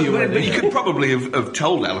Kate Moss to your wedding. But you could probably have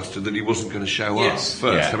told Alistair that he wasn't going to show up first.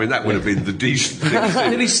 Yeah. I mean, that would have been the decent thing to do.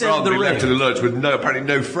 Did he send the ring? Left in the lurch with apparently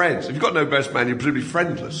no friends. If you've got no best man, you're presumably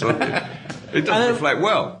friendless, aren't you? It doesn't reflect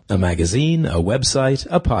well. A magazine, a website,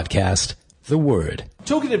 a podcast, The Word.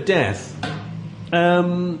 Talking of death...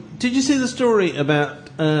 did you see the story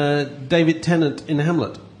about David Tennant in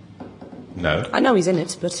Hamlet? No. I know he's in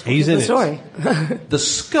it, but he's in the story. The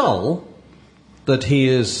skull that he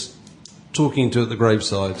is talking to at the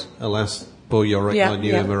graveside, alas, poor Yorick, I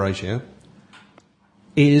knew him, Horatio,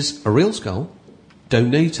 is a real skull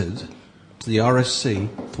donated to the RSC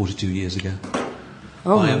 42 years ago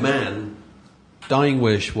by a man. Dying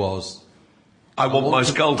wish was, I want my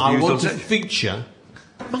skull to be used on to feature.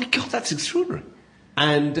 My God, that's extraordinary.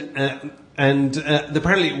 And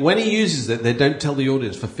apparently, when he uses it, they don't tell the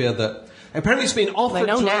audience for fear that. Apparently, it's been offered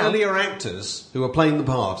to earlier actors who are playing the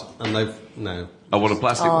part, and they've no. I want a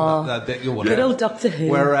plastic one. Good old Doctor Who.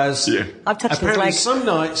 Whereas, I've touched apparently, his some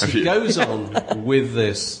nights he goes on with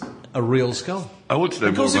this a real skull. I want to know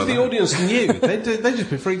because more if the audience knew, they'd just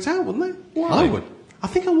be freaked out, wouldn't they? Why? I would. I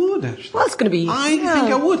think I would, actually. Well, it's going to be... I think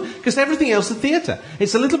I would, because everything else is theatre.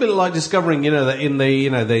 It's a little bit like discovering, that in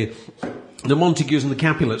the Montagues and the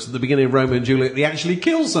Capulets at the beginning of Romeo and Juliet, they actually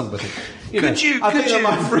kill somebody. I think that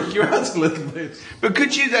might freak you out a little bit. But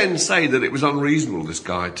could you then say that it was unreasonable, this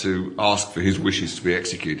guy, to ask for his wishes to be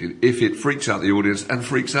executed if it freaks out the audience and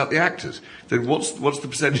freaks out the actors? Then what's the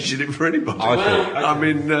percentage in it for anybody?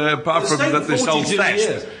 Apart from that this whole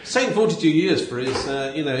theft. Saying 42 years for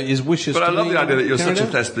his wishes. But I love the idea that you're such out.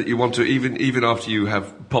 a theft that you want to, even after you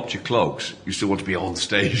have popped your clogs, you still want to be on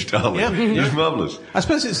stage, darling. Yeah. It's marvellous. I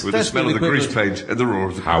suppose it's with the smell of the grease paint and the roar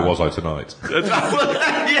of the crowd. How was I tonight?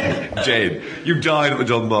 Jane, you died at the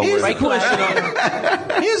John Marlborough.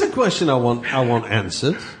 Here's a question I want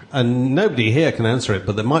answered, and nobody here can answer it,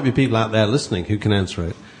 but there might be people out there listening who can answer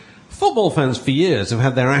it. Football fans for years have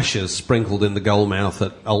had their ashes sprinkled in the goalmouth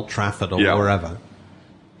at Old Trafford or wherever.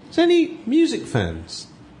 Has any music fans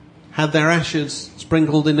had their ashes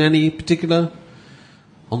sprinkled in any particular...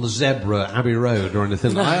 on the Zebra, Abbey Road, or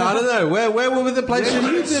anything? I don't know. Where were the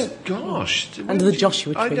places? Gosh. Under the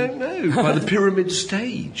Joshua tree. I don't know. By the Pyramid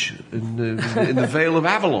Stage in the Vale of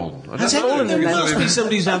Avalon. There must be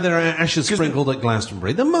somebody who's had their ashes sprinkled at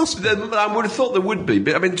Glastonbury. There must be. I would have thought there would be.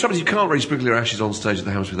 But, I mean, sometimes you can't really sprinkle your ashes on stage at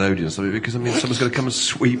the Hammersmith Odeon or something because, someone's going to come and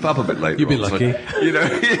sweep up a bit later. You'd be lucky.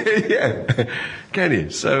 Yeah. Can you?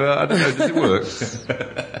 So, I don't know. Does it work?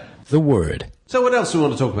 The Word. So what else do we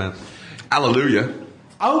want to talk about? Hallelujah.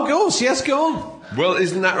 Oh, of course, yes, go on. Well,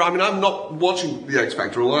 isn't that right? I mean, I'm not watching The X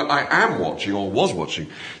Factor, although I am watching, or was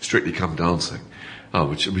watching, Strictly Come Dancing. Oh,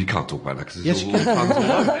 which we can't talk about that because it's all fun.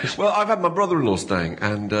 Well, I've had my brother-in-law staying,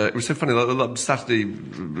 and it was so funny. Saturday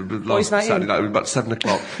night, about 7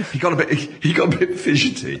 o'clock, he got a bit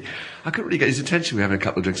fidgety. I couldn't really get his attention. We were having a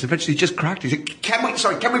couple of drinks. Eventually, he just cracked. He said, "Can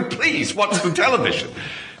we please watch the television?"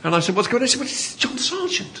 And I said, "What's going on?" He said, "Well, it's John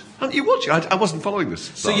Sargent. Aren't you watching?" I wasn't following this.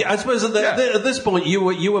 So I suppose at this point you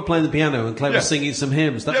were playing the piano and Claire was singing some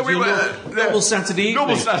hymns. That was your normal Saturday evening.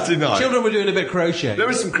 Normal Saturday night. Children were doing a bit of crochet. There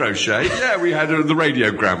was some crochet. Yeah, we had the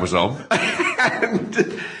radiogram was on,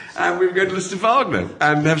 and we were going to listen to Wagner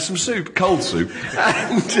and have some soup, cold soup.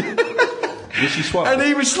 Vichy Swaz. And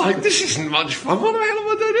he was like, "This isn't much fun. What the hell am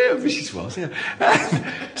I doing here?" Vichy Swaz, yeah.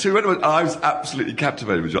 So we went, I was absolutely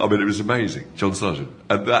captivated with John. I mean, it was amazing, John Sargent.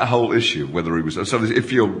 And that whole issue, whether he was... So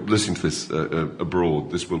if you're listening to this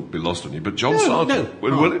abroad, this will be lost on you. But John Sargent...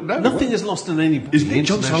 No, nothing is lost on anybody. Isn't it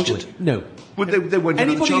John Sargent? No. Well, they won't have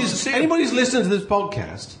a chance to see him. Anybody who's listening to this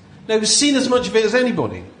podcast, they've seen as much of it as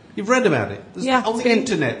anybody. You've read about it. On the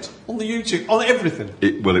internet, on the YouTube, on everything.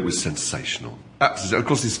 It was sensational. Absolutely. Of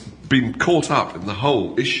course, it's been caught up in the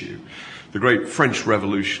whole issue. The great French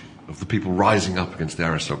Revolution of the people rising up against the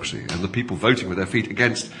aristocracy and the people voting with their feet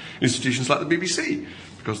against institutions like the BBC.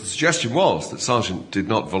 Because the suggestion was that Sargent did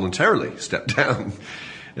not voluntarily step down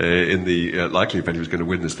in the likely event he was going to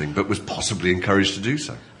win this thing, but was possibly encouraged to do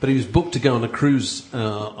so. But he was booked to go on a cruise, on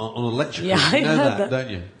a lecture cruise. Yeah, you know that, don't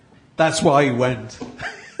you? That's why he went.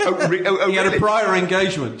 He had a prior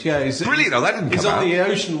engagement. Yeah, brilliant. That didn't come He's on the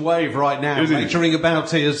Ocean Wave right now, lecturing about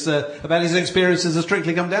his experiences of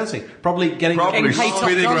Strictly Come Dancing. Probably spinning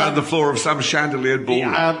around the floor of some chandeliered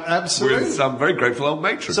ballroom. Yeah, absolutely. With some very grateful old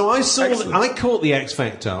matron. So I caught the X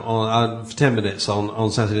Factor for 10 minutes on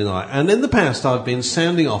Saturday night, and in the past I've been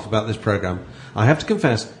sounding off about this programme. I have to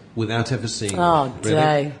confess, without ever seeing it. Oh,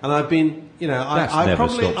 day. And I've been. Dave.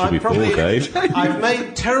 I've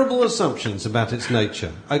made terrible assumptions about its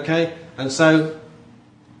nature, okay? And so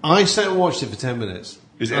I sat and watched it for 10 minutes.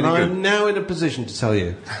 And I'm now in a position to tell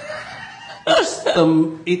you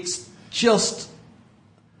it's just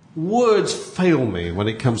words fail me when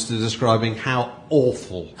it comes to describing how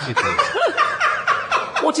awful it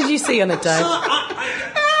is. What did you see on it, Dave?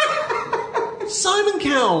 Simon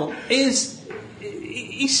Cowell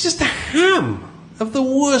he's just a ham of the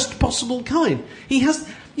worst possible kind. He has,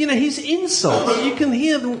 his insults, you can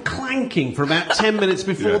hear them clanking for about 10 minutes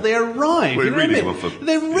before they arrive. Well,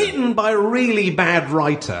 They're written by a really bad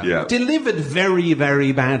writer, delivered very,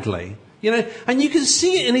 very badly. And you can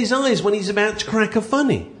see it in his eyes when he's about to crack a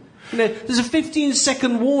funny. There's a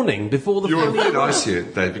 15-second warning before the funny. You're afraid I see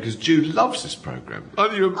it, Dave, because Jude loves this programme. I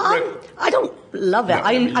don't love it.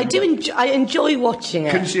 I enjoy watching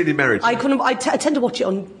it. Couldn't see any merit. I tend to watch it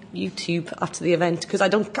on YouTube after the event because I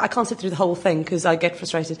can't sit through the whole thing because I get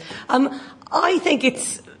frustrated. I think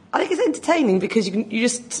it's entertaining because you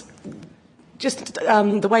just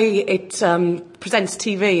the way it presents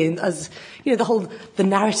TV and as the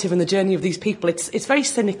narrative and the journey of these people. It's very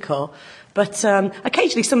cynical, but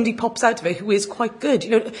occasionally somebody pops out of it who is quite good.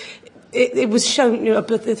 It was shown, I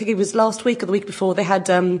think it was last week or the week before, they had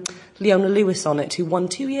Leona Lewis on it, who won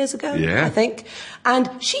 2 years ago, I think. And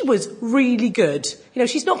she was really good.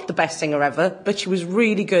 She's not the best singer ever, but she was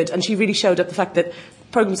really good. And she really showed up the fact that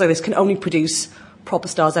programmes like this can only produce proper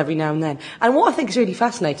stars every now and then. And what I think is really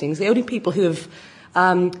fascinating is the only people who have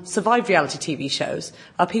survived reality TV shows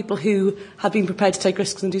are people who have been prepared to take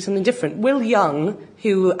risks and do something different. Will Young,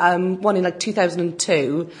 who won in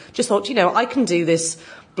 2002, just thought, I can do this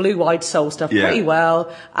blue-eyed soul stuff pretty well,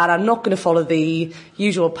 and I'm not going to follow the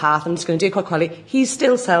usual path. I'm just going to do it quite quietly. He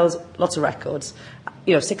still sells lots of records,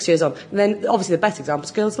 6 years on. And then, obviously, the best example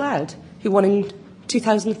is Girls Loud, who won in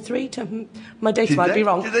 2003. My date might be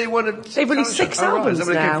wrong. Did they want to? They've released 6 albums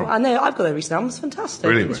now, and I've got their recent albums. Fantastic.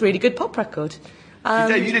 Brilliant. It's a really good pop record.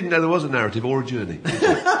 Dave, you didn't know there was a narrative or a journey, did you?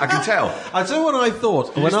 I can tell. I tell you what I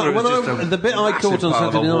thought. The bit I caught on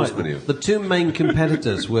Saturday night, the two main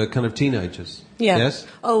competitors were kind of teenagers. Yeah. Yes?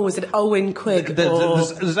 Oh, was it Owen Quigg?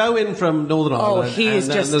 There's Owen from Northern Ireland. Oh, he is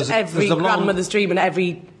just every grandmother's dream and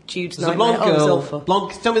every Jude's nightmare. There's a blonde girl.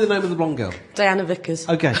 Tell me the name of the blonde girl. Diana Vickers.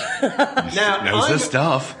 Okay. Now, knows the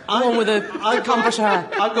stuff. One with a accomplished hair.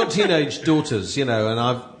 I've got teenage daughters, and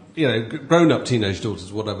I've grown-up teenage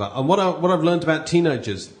daughters, whatever. And what I've learned about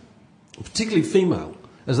teenagers, particularly female,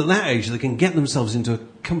 is at that age they can get themselves into a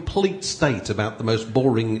complete state about the most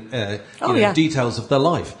boring details of their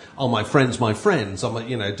life. Are my friends my friends?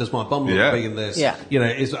 Does my bum look big in this? Yeah.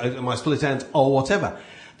 Am I split ends or whatever?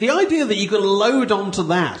 The idea that you can load onto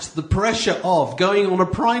that the pressure of going on a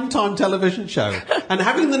primetime television show and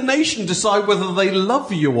having the nation decide whether they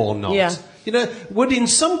love you or not. Yeah. Would in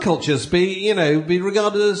some cultures be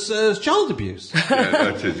regarded as child abuse. Yeah,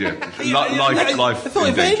 that is, life. I thought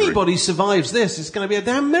if anybody survives this, it's going to be a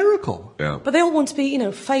damn miracle. Yeah. But they all want to be,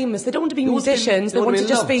 famous. They don't want to be musicians. They want to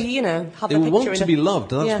just be, have their picture. They want to be loved.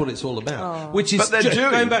 That's what it's all about. Oh. Which is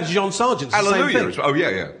going back to John Sargent. Hallelujah. The same thing. Oh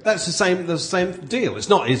yeah. That's the same deal. It's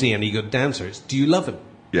not is he any good dancer. It's do you love him?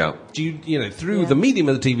 Yeah. Do you through the medium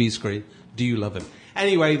of the TV screen? Do you love him?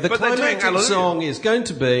 Anyway, the climactic song is going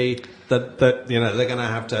to be that they're going to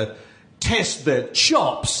have to test their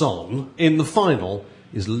chops on in the final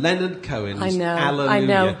is Leonard Cohen's Hallelujah. I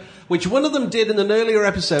know. Which one of them did in an earlier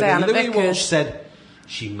episode. Diana Louis Vickers. Walsh said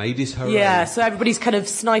she made it her own. Yeah, so everybody's kind of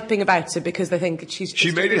sniping about it because they think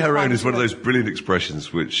she made it her own is one of those brilliant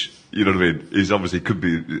expressions which, you know what I mean, is obviously could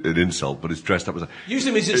be an insult, but it's dressed up as a...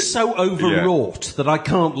 Usually means it's so overwrought that I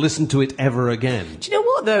can't listen to it ever again. Do you know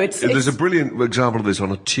what, though? There's a brilliant example of this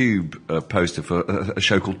on a Tube poster for a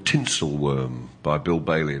show called Tinsel Worm by Bill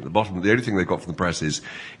Bailey. At the bottom, the only thing they've got from the press is,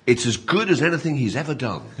 it's as good as anything he's ever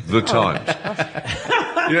done. The Times.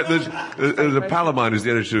 There's a pal of mine who's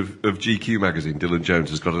the editor of GQ magazine, Dylan Jones,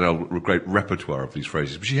 has got a great repertoire of these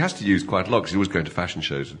phrases, but she has to use quite a lot because he's always going to fashion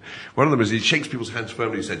shows. And one of them is he shakes people's hands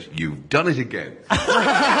firmly and says, "You've done it again."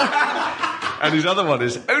 And his other one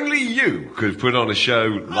is, "Only you could put on a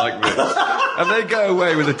show like this." And they go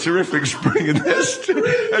away with a terrific spring in their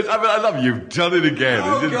I love "You've done it again."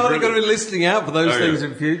 Oh, God, I've got to be listening out for those things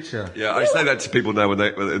in future. Yeah, I say that to people now when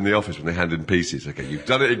they in the office when they hand in pieces. Okay, "You've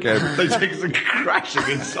done it again." They take some crashing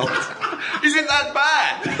insult. Is it that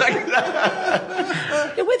bad?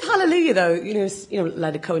 With Hallelujah, though,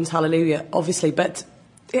 Leonard Cohen's Hallelujah, obviously, but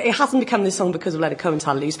it hasn't become this song because of Leonard Cohen's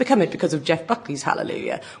Hallelujah. It's become it because of Jeff Buckley's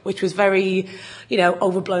Hallelujah, which was very,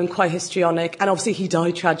 overblown, quite histrionic, and obviously he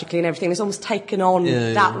died tragically and everything. It's almost taken on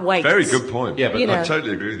that weight. Very good point. Yeah, but I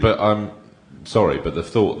totally agree with you. But I'm sorry, but the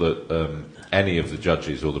thought that any of the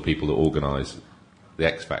judges or the people that organise the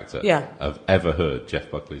X Factor have ever heard Jeff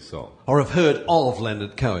Buckley's song. Or have heard of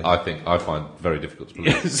Leonard Cohen. I find very difficult to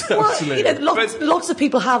believe. Yes, absolutely. Lots of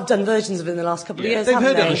people have done versions of it in the last couple of years, They've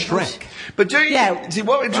haven't heard they? it on Shrek. But see,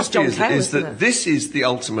 what interests me is that this is the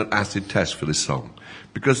ultimate acid test for this song.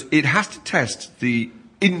 Because it has to test the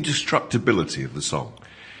indestructibility of the song.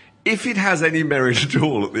 If it has any merit at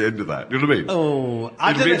all at the end of that, you know what I mean? Oh,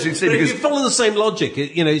 I don't know. But if you follow the same logic,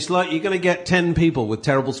 it's like you're going to get 10 people with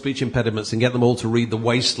terrible speech impediments and get them all to read The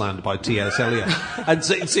Wasteland by T.S. Eliot. And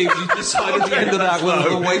see if you decide at the end of that whether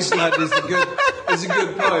The Wasteland is a good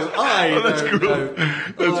poem. That's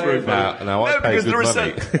very funny. Now I pay good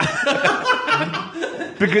money.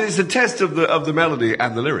 Because it's a test of the melody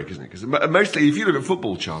and the lyric, isn't it? Because mostly, if you look at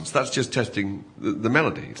football chants, that's just testing the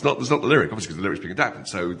melody. It's not the lyric, obviously, because the lyric's being adapted.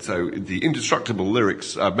 So the indestructible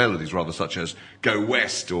lyrics, melodies rather, such as "Go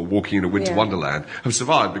West" or "Walking in a Winter Wonderland," have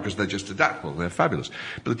survived because they're just adaptable. They're fabulous.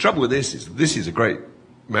 But the trouble with this is a great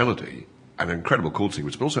melody and an incredible chord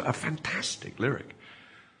sequence, but also a fantastic lyric.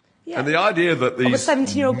 Yeah. And the idea that these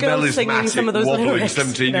 17-year-old girls singing some of those lyrics,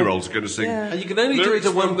 17-year-olds are going to sing. Yeah. And you can only do it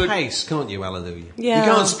at one pace, can't you, Hallelujah? Yeah.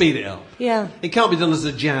 You can't speed it up. Yeah. It can't be done as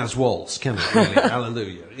a jazz waltz, can it, really?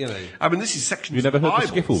 Hallelujah. I mean, this is section. You never heard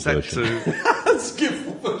the skiffle version?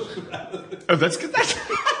 Skiffle version. Oh, that's good.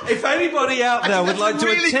 If anybody out there would like to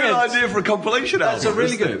attempt... That's a really good idea for a compilation album. That's a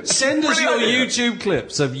really good... Send us your YouTube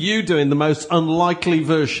clips of you doing the most unlikely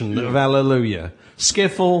version of Hallelujah.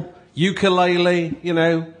 Skiffle, ukulele, you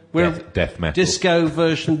know... Death metal. Disco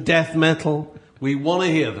version, death metal. We want to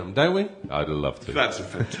hear them, don't we? I'd love to. That's a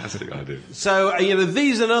fantastic idea. So,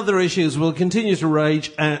 these and other issues will continue to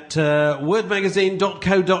rage at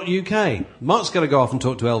wordmagazine.co.uk. Mark's got to go off and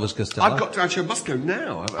talk to Elvis Costello. I've got to, actually, I must go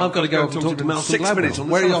now. I've got to go off and talk to Malcolm 6 minutes on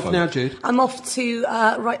the Where are you telephone. off now, Jude? I'm off to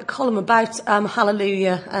write a column about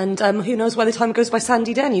Hallelujah, and who knows where the time goes by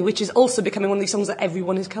Sandy Denny, which is also becoming one of these songs that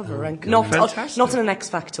everyone is covering. Not in an X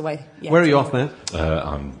Factor way. Yet. Where are you off, man?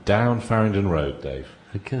 I'm down Farringdon Road, Dave.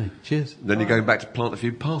 Okay, cheers. Then you're going back to plant a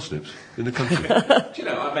few parsnips in the country. Do you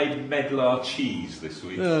know, I made medlar cheese this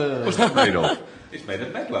week. What's that made of? It's made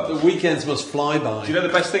of medlars. The weekends must fly by. Do you know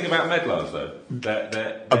the best thing about medlars, though?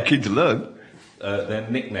 I'm keen to learn.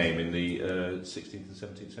 Their nickname in the 16th and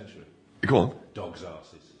 17th century. Go on. Dog's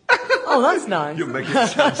arses. Oh, that's nice. You're making it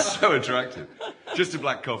sound so attractive. Just a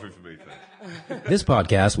black coffee for me, thanks. This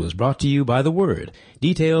podcast was brought to you by The Word.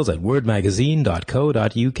 Details at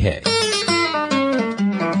wordmagazine.co.uk.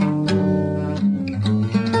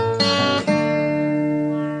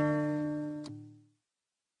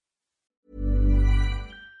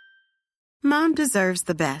 Mom deserves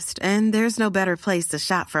the best, and there's no better place to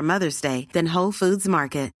shop for Mother's Day than Whole Foods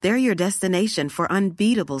Market. They're your destination for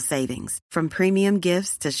unbeatable savings, from premium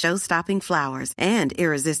gifts to show-stopping flowers and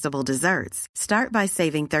irresistible desserts. Start by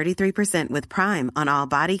saving 33% with Prime on all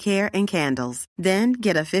body care and candles. Then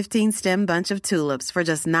get a 15-stem bunch of tulips for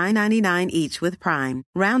just $9.99 each with Prime.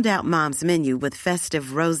 Round out Mom's menu with festive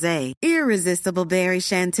rosé, irresistible berry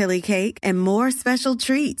chantilly cake, and more special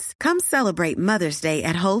treats. Come celebrate Mother's Day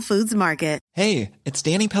at Whole Foods Market. Hey, it's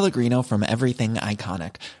Danny Pellegrino from Everything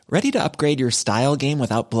Iconic. Ready to upgrade your style game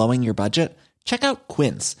without blowing your budget? Check out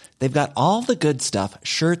Quince. They've got all the good stuff,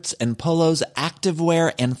 shirts and polos,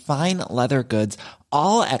 activewear, and fine leather goods,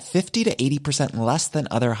 all at 50 to 80% less than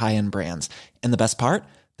other high-end brands. And the best part?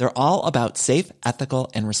 They're all about safe, ethical,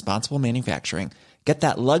 and responsible manufacturing. Get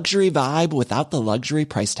that luxury vibe without the luxury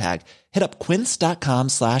price tag. Hit up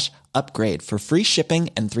quince.com/upgrade for free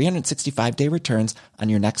shipping and 365-day returns on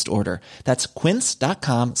your next order. That's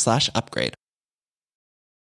quince.com/upgrade.